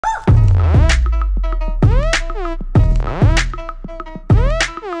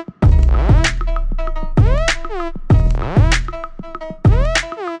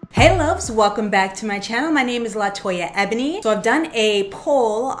welcome back to my channel. My name is LaToya Ebony. So I've done a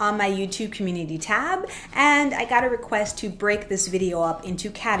poll on my YouTube community tab and I got a request to break this video up into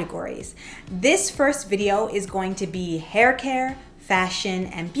categories. This first video is going to be hair care, fashion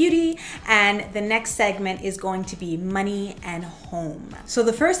and beauty, and the next segment is going to be money and home. So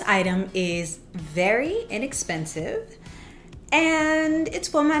the first item is very inexpensive and it's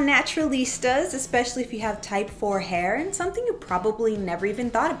for my naturalistas, especially if you have type 4 hair and something you probably never even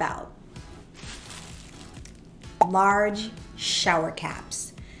thought about. Large shower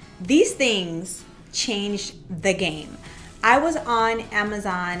caps. These things changed the game. I was on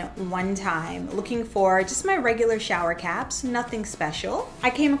Amazon one time looking for just my regular shower caps, nothing special. I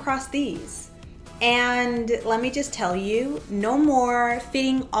came across these. And let me just tell you, no more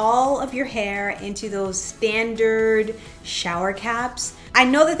fitting all of your hair into those standard shower caps. I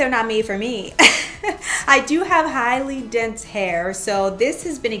know that they're not made for me. I do have highly dense hair, so this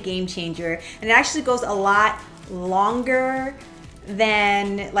has been a game changer, and it actually goes a lot longer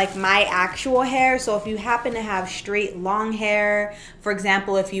than like my actual hair. So if you happen to have straight long hair, for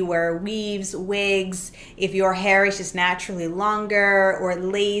example, if you wear weaves, wigs, if your hair is just naturally longer or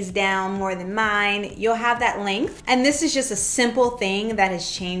lays down more than mine, you'll have that length. And this is just a simple thing that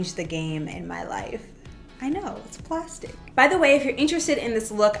has changed the game in my life. I know, it's plastic. By the way, if you're interested in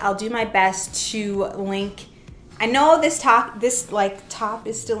this look, I'll do my best to link. I know this top is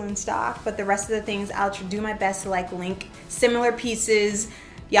still in stock, but the rest of the things I'll do my best to like link similar pieces.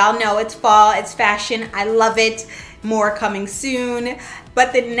 Y'all know it's fall, it's fashion, I love it. More coming soon.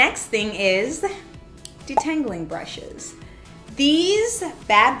 But the next thing is detangling brushes. These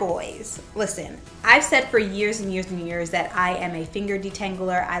bad boys, listen, I've said for years and years and years that I am a finger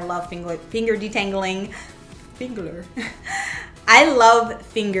detangler. I love finger detangling. I love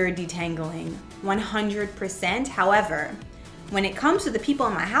finger detangling 100%. However, when it comes to the people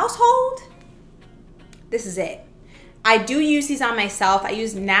in my household, this is it. I do use these on myself. I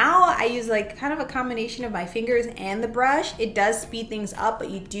use like kind of a combination of my fingers and the brush. It does speed things up, but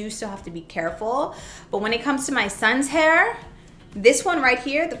you do still have to be careful. But when it comes to my son's hair, this one right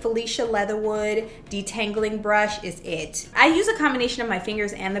here, the Felicia Leatherwood detangling brush is it. I use a combination of my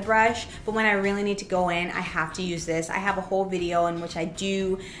fingers and the brush, but when I really need to go in, I have to use this. I have a whole video in which I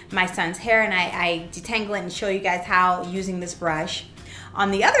do my son's hair and I detangle it and show you guys how using this brush.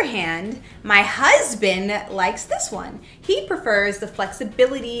 On the other hand, my husband likes this one. He prefers the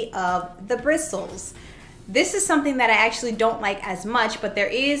flexibility of the bristles. This is something that I actually don't like as much, but there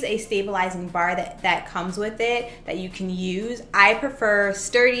is a stabilizing bar that comes with it that you can use. I prefer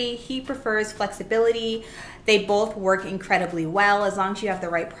sturdy, he prefers flexibility. They both work incredibly well as long as you have the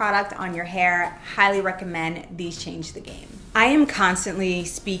right product on your hair. Highly recommend. These change the game. I am constantly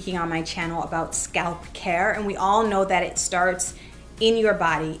speaking on my channel about scalp care, and we all know that it starts in your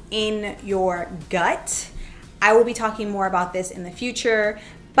body, in your gut. I will be talking more about this in the future,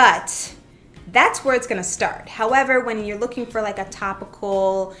 but that's where it's gonna start. However, when you're looking for like a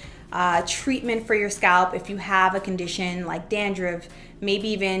topical treatment for your scalp, if you have a condition like dandruff, maybe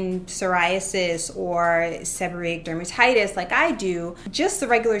even psoriasis or seborrheic dermatitis like I do, just the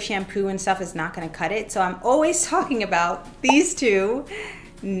regular shampoo and stuff is not gonna cut it. So I'm always talking about these two,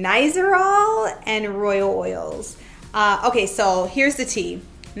 Nizoral and Royal Oils. Okay, so here's the tea.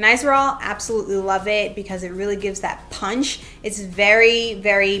 Nizoral, absolutely love it because it really gives that punch. It's very,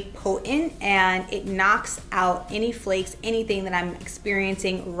 very potent and it knocks out any flakes, anything that I'm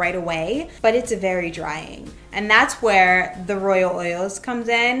experiencing right away, but it's very drying. And that's where the Royal Oils comes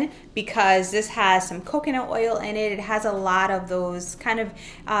in because this has some coconut oil in it. It has a lot of those kind of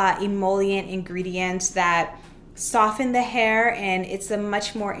emollient ingredients that soften the hair, and it's a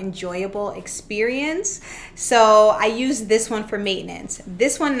much more enjoyable experience. So I use this one for maintenance.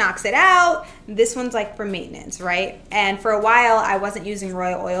 This one knocks it out. This one's like for maintenance, right? And for a while I wasn't using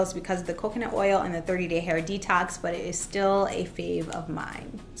Royal Oils because of the coconut oil and the 30-day hair detox, but it is still a fave of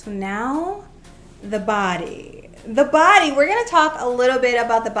mine. So now the body. The body, we're gonna talk a little bit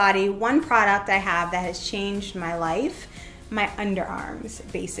about the body. One product I have that has changed my life, my underarms,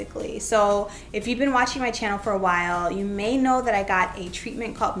 basically. So if you've been watching my channel for a while, you may know that I got a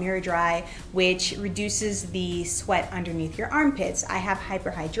treatment called Mirror Dry, which reduces the sweat underneath your armpits. I have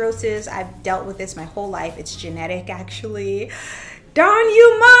hyperhidrosis. I've dealt with this my whole life. It's genetic, actually. Darn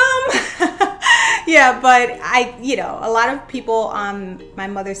you, Mom! Yeah, but a lot of people on my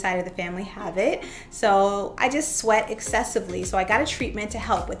mother's side of the family have it. So I just sweat excessively. So I got a treatment to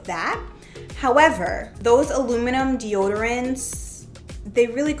help with that. However, those aluminum deodorants, they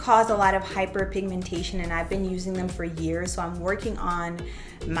really cause a lot of hyperpigmentation, and I've been using them for years. So I'm working on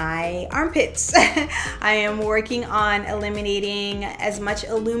my armpits. I am working on eliminating as much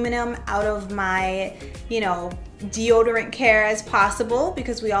aluminum out of my, you know, deodorant care as possible,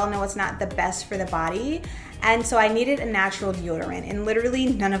 because we all know it's not the best for the body. And so I needed a natural deodorant, and literally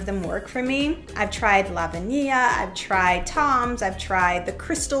none of them work for me. I've tried La Vanilla, I've tried Tom's, I've tried the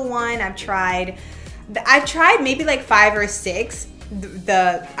crystal one, I've tried maybe like 5 or 6.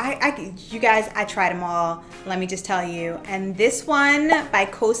 You guys, I tried them all, let me just tell you. And this one by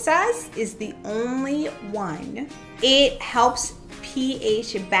Cosas is the only one. It helps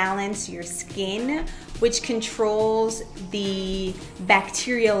pH balance your skin, which controls the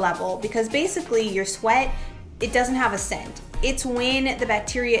bacteria level, because basically your sweat, it doesn't have a scent. It's when the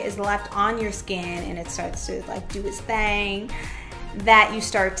bacteria is left on your skin and it starts to like do its thing that you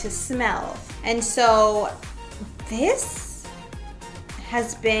start to smell. And so this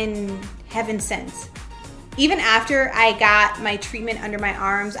has been heaven since. Even after I got my treatment under my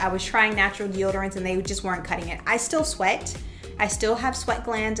arms, I was trying natural deodorants and they just weren't cutting it. I still sweat. I still have sweat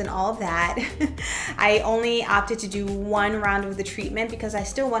glands and all of that. I only opted to do 1 round of the treatment because I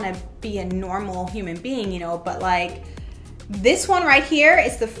still want to be a normal human being, you know, but like this one right here,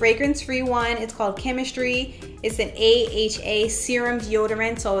 it's the fragrance-free one. It's called Chemistry. It's an AHA serum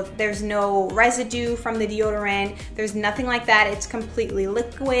deodorant, so there's no residue from the deodorant. There's nothing like that. It's completely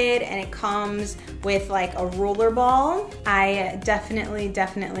liquid, and it comes with like a roller ball. I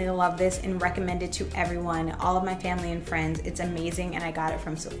definitely love this and recommend it to everyone, all of my family and friends. It's amazing, and I got it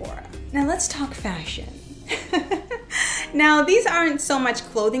from Sephora. Now let's talk fashion. Now, these aren't so much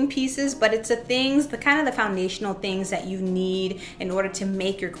clothing pieces, but it's the things, the kind of the foundational things that you need in order to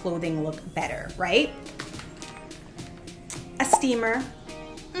make your clothing look better, right? A steamer.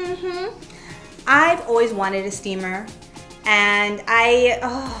 I've always wanted a steamer, and I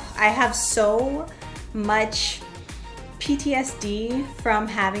have so much PTSD from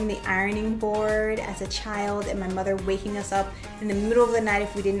having the ironing board as a child, and my mother waking us up in the middle of the night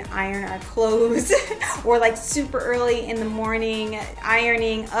if we didn't iron our clothes or like super early in the morning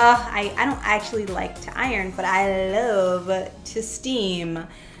ironing. I don't actually like to iron, but I love to steam.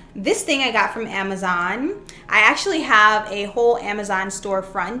 This thing I got from Amazon. I actually have a whole Amazon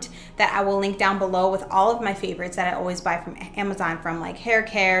storefront that I will link down below with all of my favorites that I always buy from Amazon, from like hair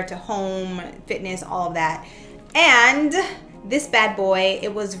care to home, fitness, all of that. And this bad boy,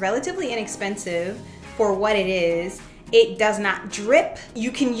 it was relatively inexpensive for what it is. It does not drip.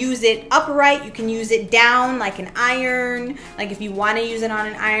 You can use it upright, you can use it down like an iron, like if you want to use it on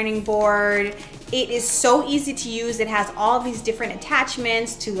an ironing board. It is so easy to use. It has all of these different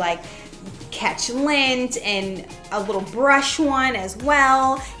attachments to like catch lint, and a little brush one as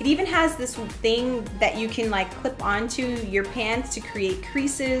well. It even has this thing that you can like clip onto your pants to create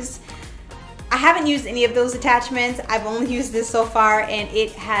creases. I haven't used any of those attachments. I've only used this so far, and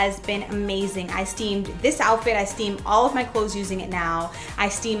it has been amazing. I steamed this outfit. I steam all of my clothes using it now. I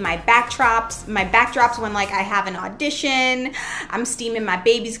steam my backdrops when like I have an audition. I'm steaming my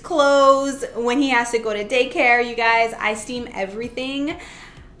baby's clothes when he has to go to daycare, you guys. I steam everything.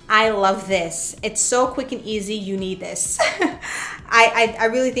 I love this. It's so quick and easy. You need this. I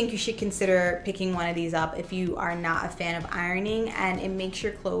really think you should consider picking one of these up if you are not a fan of ironing, and it makes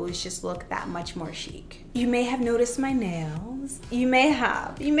your clothes just look that much more chic. You may have noticed my nails. You may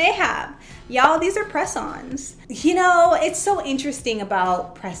have. Y'all, these are press-ons. You know, it's so interesting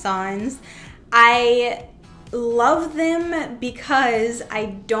about press-ons. I love them because I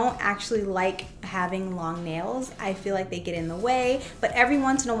don't actually like having long nails. I feel like they get in the way, but every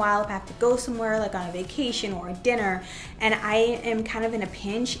once in a while if I have to go somewhere like on a vacation or a dinner and I am kind of in a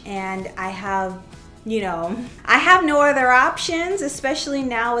pinch and I have, you know, I have no other options, especially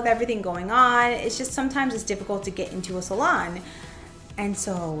now with everything going on. It's just sometimes it's difficult to get into a salon, and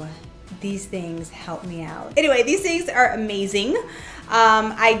so these things help me out. Anyway, these things are amazing.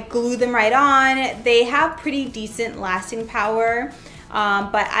 I glue them right on. They have pretty decent lasting power,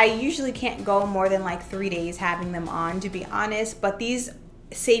 but I usually can't go more than like 3 days having them on, to be honest. But these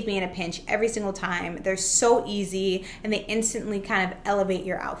save me in a pinch every single time. They're so easy and they instantly kind of elevate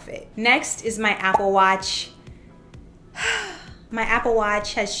your outfit. Next is my Apple Watch. My Apple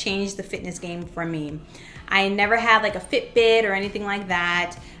Watch has changed the fitness game for me. I never had like a Fitbit or anything like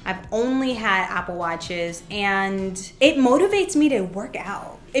that. I've only had Apple Watches, and it motivates me to work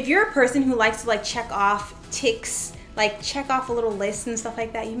out. If you're a person who likes to like check off ticks like check off a little list and stuff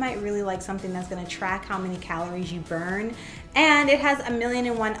like that, you might really like something that's gonna track how many calories you burn. And it has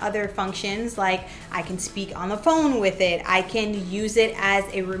 1,000,001 other functions, like I can speak on the phone with it. I can use it as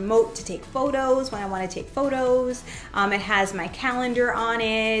a remote to take photos when I want to take photos. It has my calendar on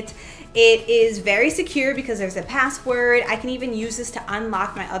it. It is very secure because there's a password. I can even use this to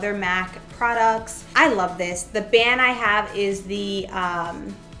unlock my other Mac products. I love this. The band I have is the,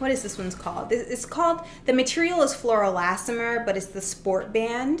 what is this one's called? It's called, the material is floral elastomer, but it's the sport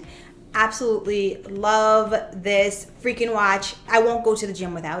band. Absolutely love this freaking watch. I won't go to the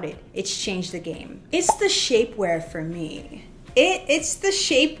gym without it. It's changed the game. It's the shapewear for me. It's the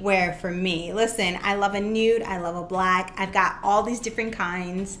shapewear for me. Listen, I love a nude, I love a black. I've got all these different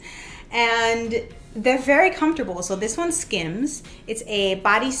kinds and they're very comfortable. So this one Skims. It's a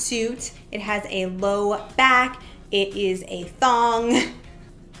bodysuit. It has a low back. It is a thong.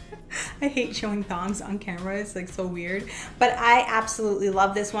 I hate showing thongs on camera, it's like so weird, but I absolutely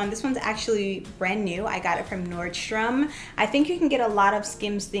love this one. This one's actually brand new. I got it from Nordstrom. I think you can get a lot of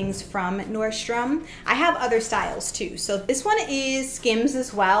Skims things from Nordstrom. I have other styles too. So this one is Skims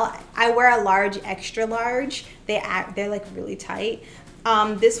as well. I wear a large, extra large. They're like really tight.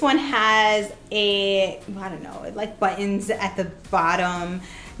 This one has a, I don't know, like buttons at the bottom.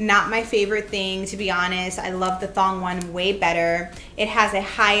 Not my favorite thing, to be honest. I love the thong one way better. It has a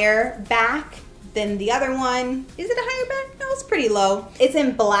higher back than the other one. Is it a higher back? No, it's pretty low. It's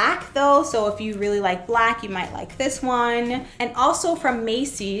in black though, so if you really like black, you might like this one. And also from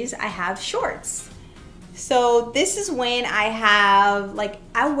Macys, I have shorts. So this is when I have, like,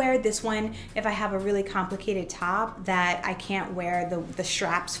 I wear this one if I have a really complicated top that I can't wear the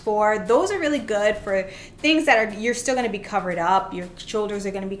straps for. Those are really good for things that are, you're still gonna be covered up, your shoulders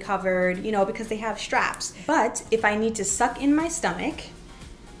are gonna be covered, you know, because they have straps. But if I need to suck in my stomach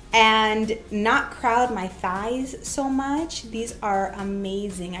and not crowd my thighs so much, these are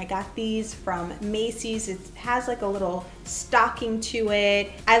amazing. I got these from Macys. It has like a little stocking to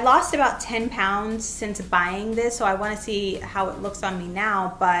it. I lost about 10 pounds since buying this, so I wanna see how it looks on me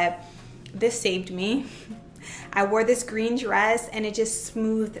now, but this saved me. I wore this green dress and it just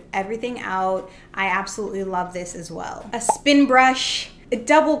smoothed everything out. I absolutely love this as well. A spin brush.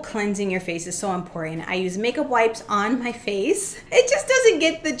 Double cleansing your face is so important. I use makeup wipes on my face. It just doesn't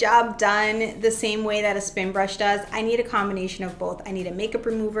get the job done the same way that a spin brush does. I need a combination of both. I need a makeup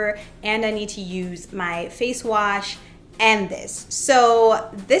remover and I need to use my face wash and this. So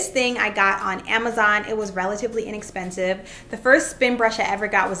this thing I got on Amazon. It was relatively inexpensive. The first spin brush I ever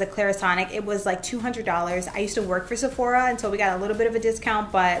got was a Clarisonic. It was like $200. I used to work for Sephora and so we got a little bit of a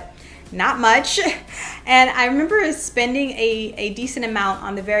discount, but not much. And I remember spending a decent amount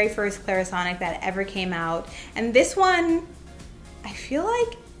on the very first Clarisonic that ever came out. And this one, I feel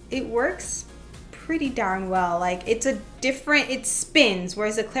like it works pretty darn well. Like it's a different, it spins,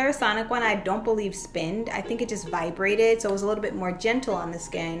 whereas the Clarisonic one I don't believe spinned. I think it just vibrated, so it was a little bit more gentle on the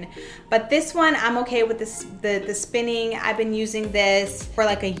skin. But this one, I'm okay with this, the spinning. I've been using this for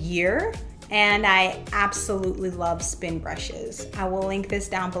like a year. And I absolutely love spin brushes. I will link this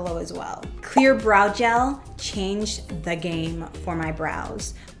down below as well. Clear brow gel changed the game for my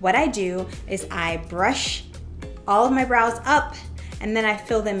brows. What I do is I brush all of my brows up and then I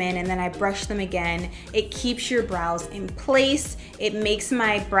fill them in and then I brush them again. It keeps your brows in place. It makes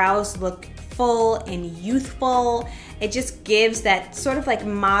my brows look full and youthful. It just gives that sort of like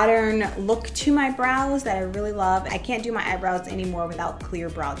modern look to my brows that I really love. I can't do my eyebrows anymore without clear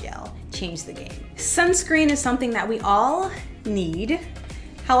brow gel. Change the game. Sunscreen is something that we all need.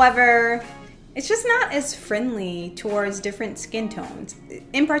 However, it's just not as friendly towards different skin tones.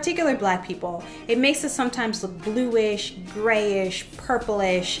 In particular, black people. It makes us sometimes look bluish, grayish,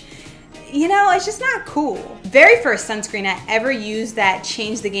 purplish. You know, it's just not cool. Very first sunscreen I ever used that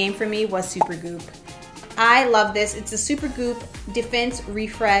changed the game for me was Supergoop. I love this. It's a Supergoop Defense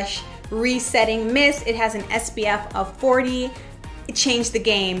Refresh Resetting Mist. It has an SPF of 40. It changed the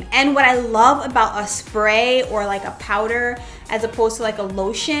game. And what I love about a spray or like a powder as opposed to like a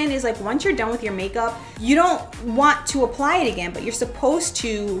lotion is like once you're done with your makeup, you don't want to apply it again, but you're supposed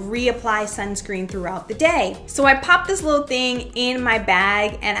to reapply sunscreen throughout the day. So I pop this little thing in my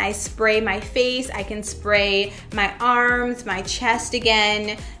bag and I spray my face. I can spray my arms, my chest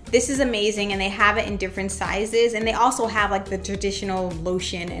again. This is amazing, and they have it in different sizes, and they also have like the traditional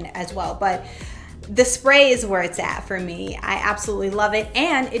lotion as well, but the spray is where it's at for me. I absolutely love it,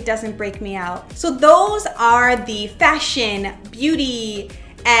 and it doesn't break me out. So those are the fashion, beauty,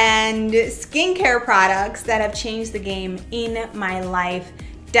 and skincare products that have changed the game in my life.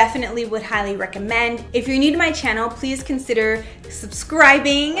 Definitely would highly recommend. If you're new to my channel, please consider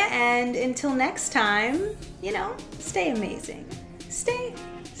subscribing. And until next time, you know, stay amazing. Stay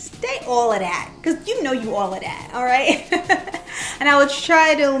all of that, because you know you all of that, all right? And I will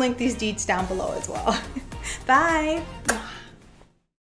try to link these deets down below as well. Bye.